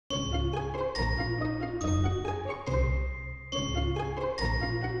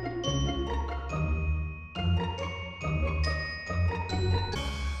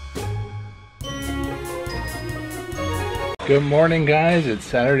Good morning, guys. It's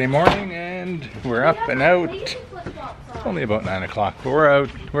Saturday morning and we're up and out. It's only about 9 o'clock, but we're out.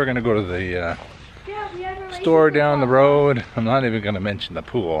 We're gonna go to the store down the road. I'm not even gonna mention the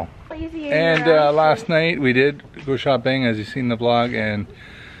pool. And last night we did go shopping, as you seen in the vlog, and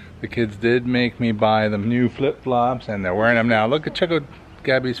the kids did make me buy them new flip-flops, and they're wearing them now. Check out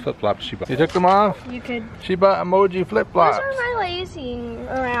Gabby's flip-flops she bought. You took them off? You could. She bought emoji flip-flops. Those are my lazy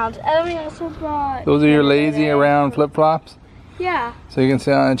around. And we also bought. Those are your lazy around flip-flops? Yeah. So you can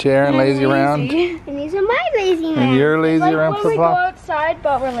sit on a chair and lazy around? And these are my lazy around. And your lazy around flip-flops? We go outside,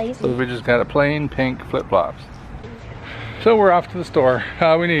 but we're lazy. So we just got a plain pink flip-flops. So we're off to the store.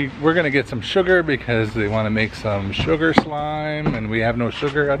 We're gonna get some sugar because they want to make some sugar slime, and we have no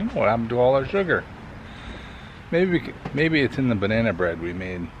sugar. I don't know what happened to all our sugar. Maybe it's in the banana bread we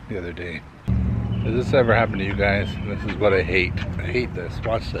made the other day. Has this ever happened to you guys? This is what I hate. I hate this.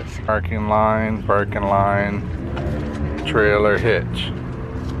 Watch this. Parking line, trailer hitch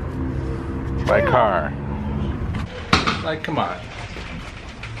by car. Like, come on.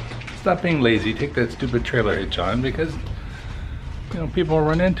 Stop being lazy. Take that stupid trailer hitch on because, you know, people will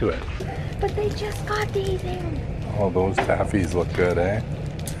run into it. But they just got these in. Oh, those taffies look good, eh?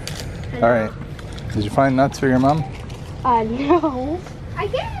 Alright. Did you find nuts for your mom? No. I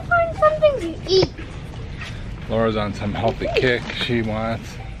can't find something to eat. Laura's on some healthy kick. She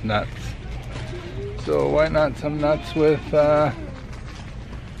wants nuts. So why not some nuts with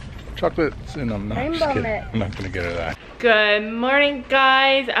chocolates in them? No, I'm just kidding. I'm not gonna get her that. Good morning,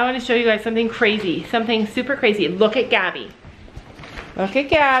 guys. I want to show you guys something crazy. Something super crazy. Look at Gabby. Look at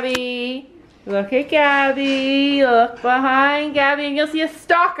Gabby. Look at Gabby. Look behind Gabby and you'll see a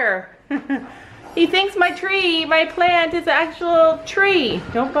stalker. He thinks my tree, my plant, is an actual tree.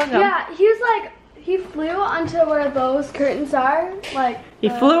 Don't bug him. Yeah, he flew onto where those curtains are. Like he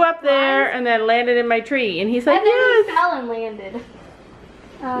flew up there and then landed in my tree. And he's like, and then yes. he fell and landed.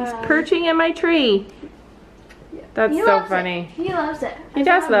 He's perching in my tree. That's so funny. He loves it. He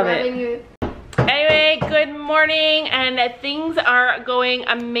does love it. Anyway, good morning, and things are going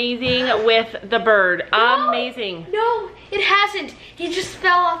amazing with the bird. No, amazing. No, it hasn't. He just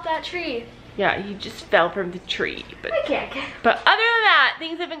fell off that tree. Yeah, he just fell from the tree. But other than But that,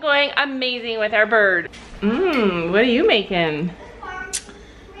 things have been going amazing with our bird. What are you making?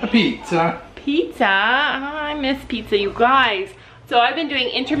 A pizza. Pizza? Oh, I miss pizza, you guys. So I've been doing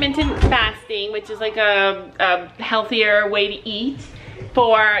intermittent fasting, which is like a healthier way to eat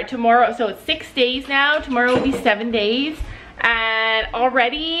for tomorrow. So it's 6 days now. Tomorrow will be 7 days. And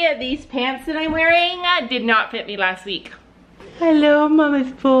already these pants that I'm wearing did not fit me last week. Hello,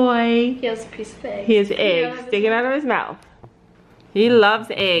 mama's boy. he has a piece of egg. He has eggs sticking out of his mouth. He loves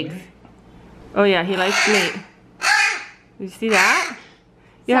eggs. Oh yeah, he likes meat. You see that?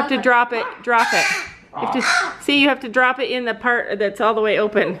 You have to drop it. Drop it. You have to, see, you have to drop it in the part that's all the way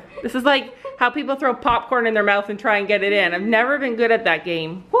open. This is like how people throw popcorn in their mouth and try and get it in. I've never been good at that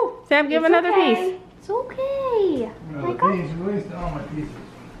game. Woo. Sam, give him another piece. It's okay. Another piece. Waste all my pieces.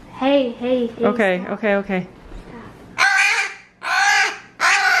 Hey. Okay.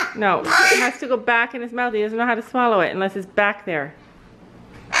 No, it has to go back in his mouth. He doesn't know how to swallow it unless it's back there.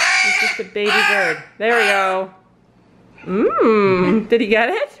 It's just a baby bird. There we go. Did he get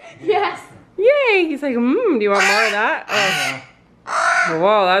it? Yes. Yay! He's like, do you want more of that? Oh.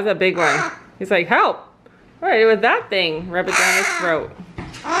 Whoa, that was a big one. He's like, help! What do I do with that thing? Rub it down his throat.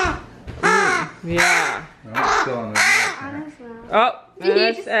 Yeah. Oh, still on the Oh,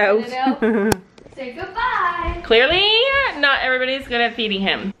 that's out. Say goodbye. Clearly, not everybody's good at feeding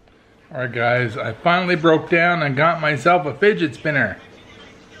him. Alright guys, I finally broke down and got myself a fidget spinner.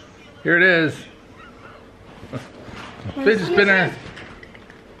 Here it is. A fidget spinner.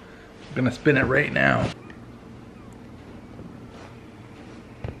 I'm gonna spin it right now.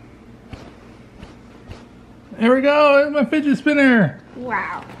 Here we go, it's my fidget spinner.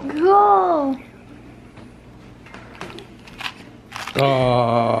 Wow. Go.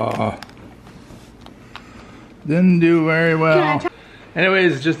 Oh, didn't do very well.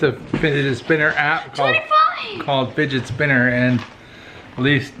 Anyways, it's just a fidget spinner app called Fidget Spinner, and at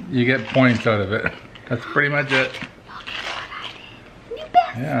least you get points out of it. That's pretty much it.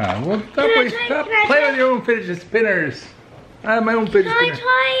 Yeah, well, stop play with your own fidget spinners. I have my own fidget spinner.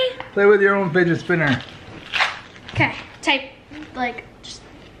 Play with your own fidget spinner. Okay, type like just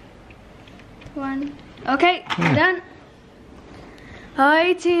one. Okay, done.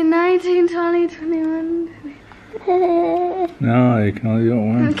 18, 19, 20, 21. No, you can only do it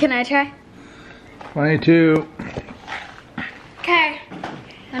once. Can I try? 22. Okay,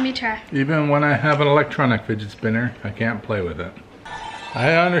 let me try. Even when I have an electronic fidget spinner, I can't play with it.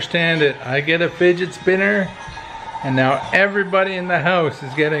 I understand it. I get a fidget spinner And now everybody in the house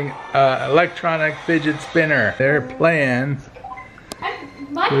is getting an electronic fidget spinner. They're playing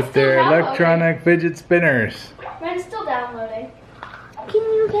with their electronic fidget spinners. Mine's still downloading.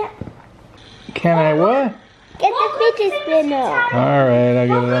 Can I what? Get the fidget spinner. Alright, I'll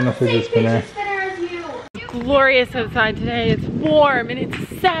get it on the fidget spinner. Glorious outside today. It's warm and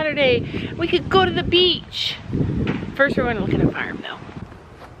it's Saturday. We could go to the beach. First we're going to look at a farm though.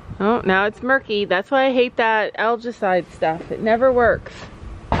 Oh, now it's murky. That's why I hate that algicide stuff. It never works.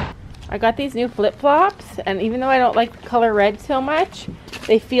 I got these new flip-flops, and even though I don't like the color red so much,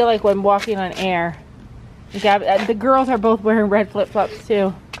 they feel like I'm walking on air. The girls are both wearing red flip-flops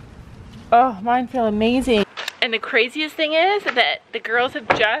too. Oh, mine feel amazing. And the craziest thing is that the girls have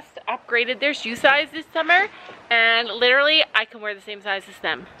just upgraded their shoe size this summer, and literally I can wear the same size as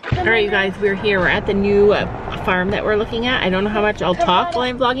them. All right, you guys, we're here. We're at the new farm that we're looking at. I don't know how much I'll talk while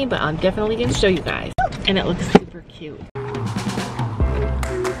I'm vlogging, but I'm definitely gonna show you guys. And it looks super cute.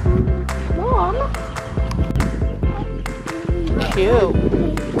 Mom. Cute.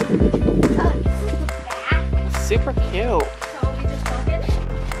 Super cute.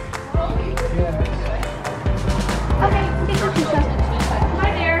 Hi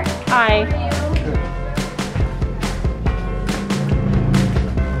there. Hi.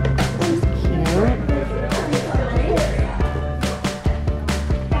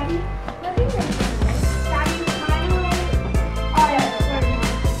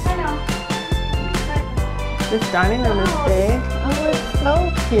 This dining room is big. Oh, it's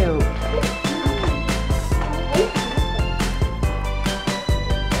so cute.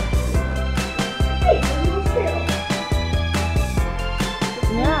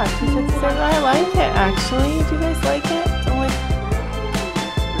 Yeah, she said I like it actually. Do you guys like it?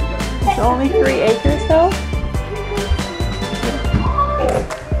 It's only 3 acres though.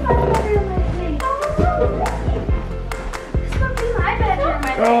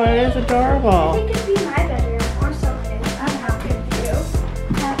 Oh, it is adorable. It could be my bedroom or something. I'm happy view.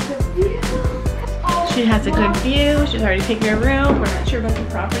 She has a good view. She's already taken her room. We're not sure about the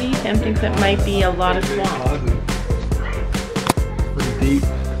property. Sam thinks it might be a lot of swamp. Pretty deep.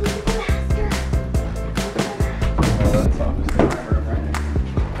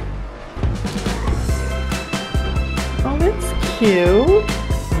 Oh, that's cute.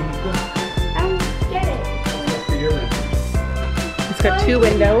 Get it. It's got 2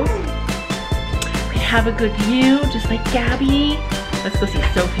 windows. We have a good view, just like Gabby. Let's go see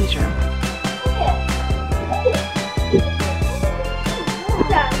Sophie's room.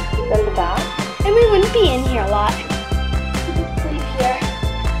 That's the back. And we wouldn't be in here a lot. Just leave here.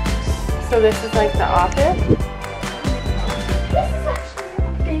 So this is like the office. This is actually a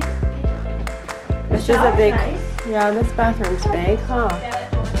big. This is a big. Nice. Yeah, this bathroom's big, huh?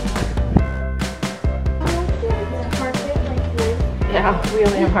 Yeah, we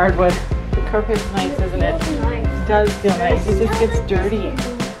only have hardwood. The carpet's nice, isn't it? It does feel nice. It just gets dirty.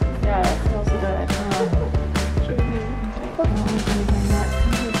 Yeah, it smells good.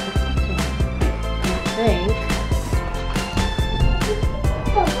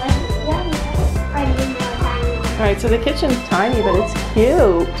 Alright, so the kitchen's tiny, but it's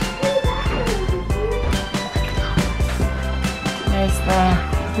cute. There's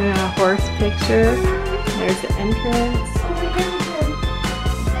the horse picture. There's the entrance.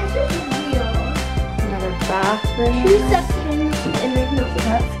 Another bathroom. 2 sections and there's no.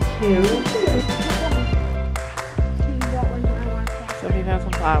 That's cute. Sophie found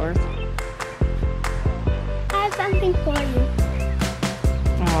some flowers. I have something for you.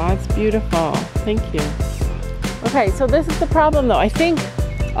 Oh, it's beautiful. Thank you. Okay, so this is the problem though. I think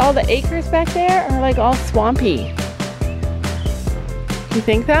all the acres back there are like all swampy. You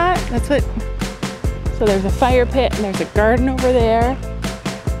think that? That's what... So there's a fire pit and there's a garden over there.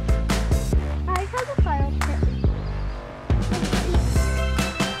 I have a fire pit.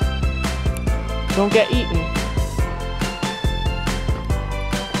 Don't get eaten.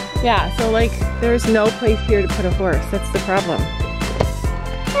 Yeah, so like there's no place here to put a horse. That's the problem.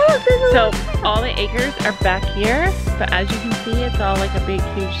 So all the acres are back here, but as you can see, it's all like a big,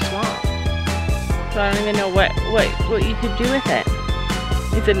 huge swamp. So I don't even know what you could do with it.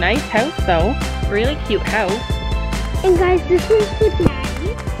 It's a nice house though, really cute house. And guys, this one's for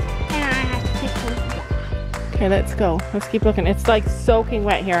Daddy, and I have to pick one for Dad. Okay, let's go. Let's keep looking. It's like soaking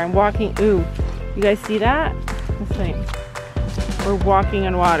wet here. I'm walking. Ooh, you guys see that? This thing. We're walking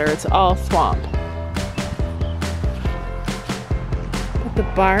in water. It's all swamp. But the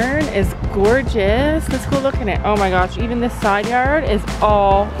barn is gorgeous. Let's go look in it. Oh my gosh, even this side yard is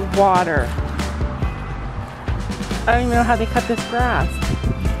all water. I don't even know how they cut this grass.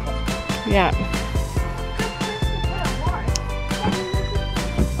 Yeah.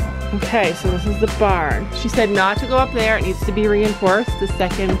 Okay, so this is the barn. She said not to go up there. It needs to be reinforced, the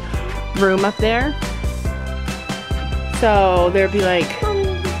second room up there. So there'd be like, oh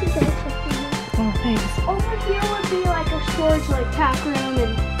thanks. Over here would be like a storage, like tack room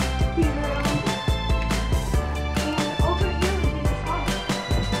and tea room. And over here would be the car.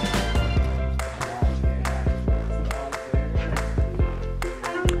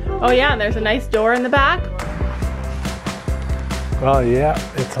 Oh yeah, and there's a nice door in the back. Well, yeah,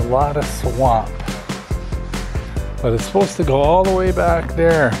 it's a lot of swamp. But it's supposed to go all the way back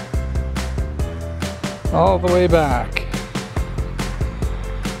there. All the way back.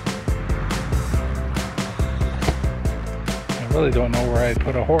 I really don't know where I'd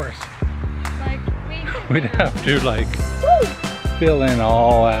put a horse. We'd have to like fill in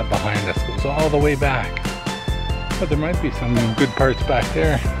all that behind us. It goes all the way back. But there might be some good parts back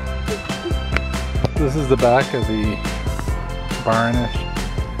there. This is the back of the barnish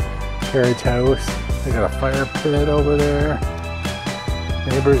carriage house. They got a fire pit over there.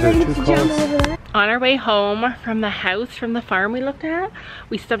 Neighbors are too close. On our way home from the house, from the farm we looked at,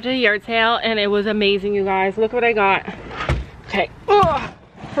 we stopped at a yard sale and it was amazing, you guys. Look what I got. Okay,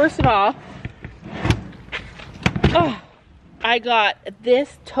 first of all, I got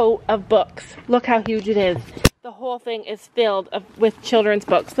this tote of books. Look how huge it is. The whole thing is filled with children's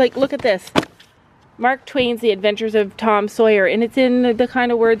books. Like, look at this. Mark Twain's The Adventures of Tom Sawyer, and it's in the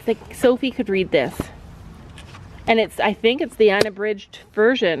kind of words that Sophie could read this. And I think it's the unabridged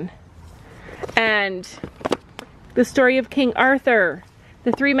version. And the story of King Arthur,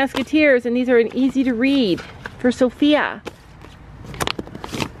 the Three Musketeers, and these are easy to read for Sophia.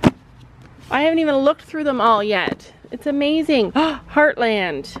 I haven't even looked through them all yet. It's amazing.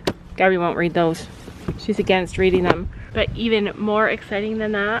 Heartland. Gabby won't read those. She's against reading them. But even more exciting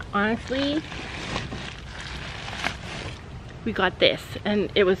than that, honestly, we got this,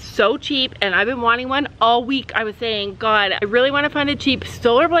 and it was so cheap, and I've been wanting one all week. I was saying, God, I really want to find a cheap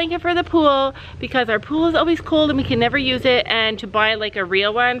solar blanket for the pool because our pool is always cold and we can never use it, and to buy like a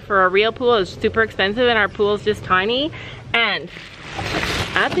real one for a real pool is super expensive, and our pool is just tiny. And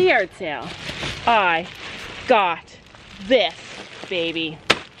at the yard sale, I got this baby.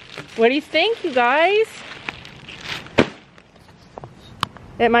 What do you think, you guys?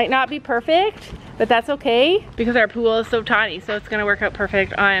 It might not be perfect, but that's okay because our pool is so tiny, so it's gonna work out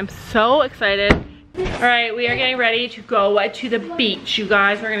perfect. I am so excited. All right, we are getting ready to go to the beach, you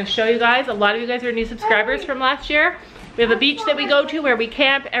guys. We're gonna show you guys. A lot of you guys are new subscribers from last year. We have a beach that we go to where we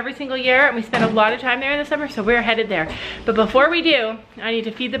camp every single year, and we spend a lot of time there in the summer, so we're headed there. But before we do, I need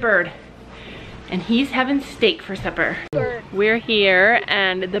to feed the bird. And he's having steak for supper. We're here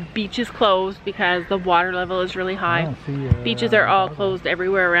and the beach is closed because the water level is really high. Beaches are all closed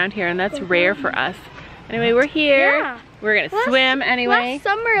everywhere around here, and that's rare for us. Anyway, we're here. Yeah. We're gonna swim anyway. Last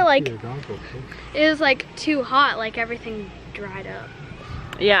summer, like, it was like too hot, like everything dried up.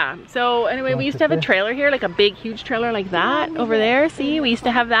 Yeah, so anyway, we used to have a trailer here, like a big, huge trailer like that over there. See, we used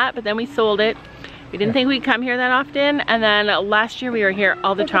to have that, but then we sold it. We didn't think we'd come here that often, and then last year we were here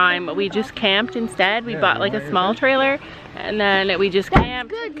all the time. We just camped instead. We bought like a small trailer, and then we just camped.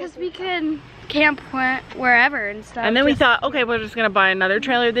 That's good, because we can camp wherever and stuff. And then we thought, okay, we're just gonna buy another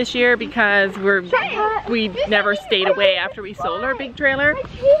trailer this year because we never stayed away after we sold our big trailer.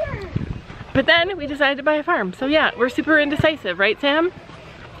 But then we decided to buy a farm. So yeah, we're super indecisive, right, Sam?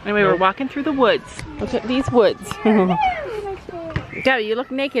 Anyway, we're walking through the woods. Look at these woods. Gabby, you look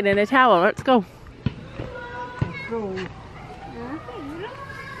naked in a towel. Let's go.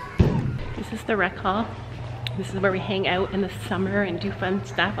 This is the rec hall. This is where we hang out in the summer and do fun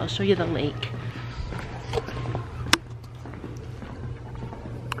stuff. I'll show you the lake.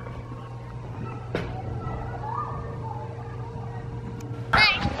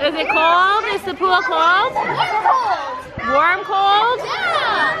 Is it cold? Is the pool cold? Warm cold?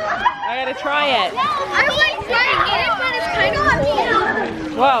 Yeah! I gotta try it. I don't like getting it, but it's kind of hot.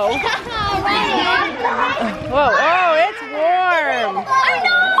 Whoa. Whoa, oh, it's warm. I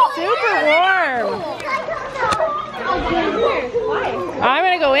know! Super warm. I'm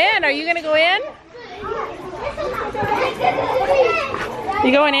gonna go in. Are you gonna go in?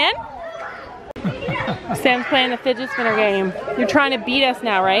 You going in? Sam's playing the fidget spinner game. You're trying to beat us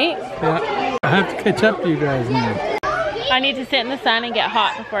now, right? Yeah, I have to catch up to you guys now. I need to sit in the sun and get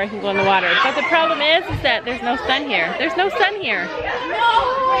hot before I can go in the water. But the problem is that there's no sun here. There's no sun here.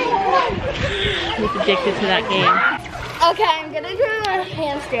 He's addicted to that game. Okay, I'm gonna do a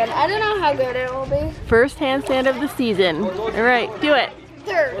handstand. I don't know how good it will be. First handstand of the season. All right, do it.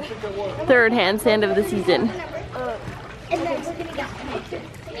 Third. Third handstand of the season.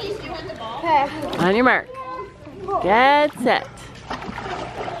 Okay. On your mark. Get set.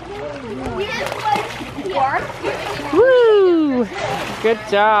 Woo! Good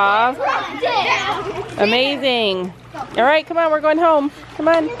job. Amazing. All right, come on, we're going home. Come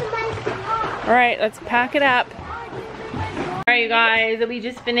on. All right, let's pack it up. All right, you guys, we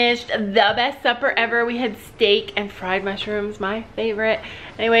just finished the best supper ever. We had steak and fried mushrooms, my favorite.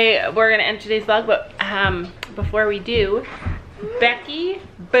 Anyway, we're gonna end today's vlog, but before we do, Becky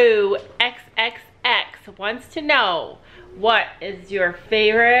Boo XXX wants to know, what is your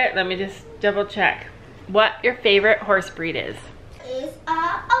favorite, let me just double check, what your favorite horse breed is? Is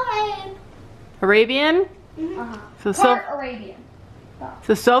Arabian. Arabian? So Arabian.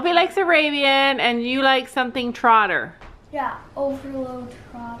 So Sophie likes Arabian and you like something trotter. Yeah, overload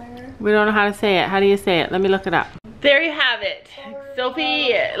trotter. We don't know how to say it. How do you say it? Let me look it up. There you have it.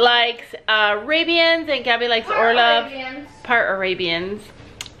 Sophie likes Arabians and Gabby likes part Arabians.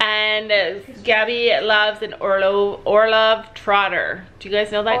 And Gabby loves an Orlov trotter. Do you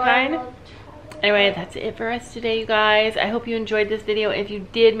guys know that kind? Anyway, that's it for us today, you guys. I hope you enjoyed this video. If you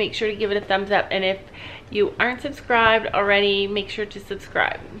did, make sure to give it a thumbs up. And if you aren't subscribed already, make sure to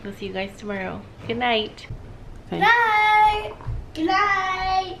subscribe. We'll see you guys tomorrow. Good night. Good night. Good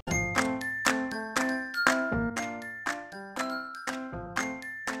night.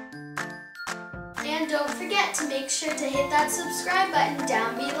 And don't forget to make sure to hit that subscribe button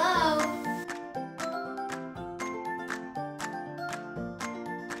down below.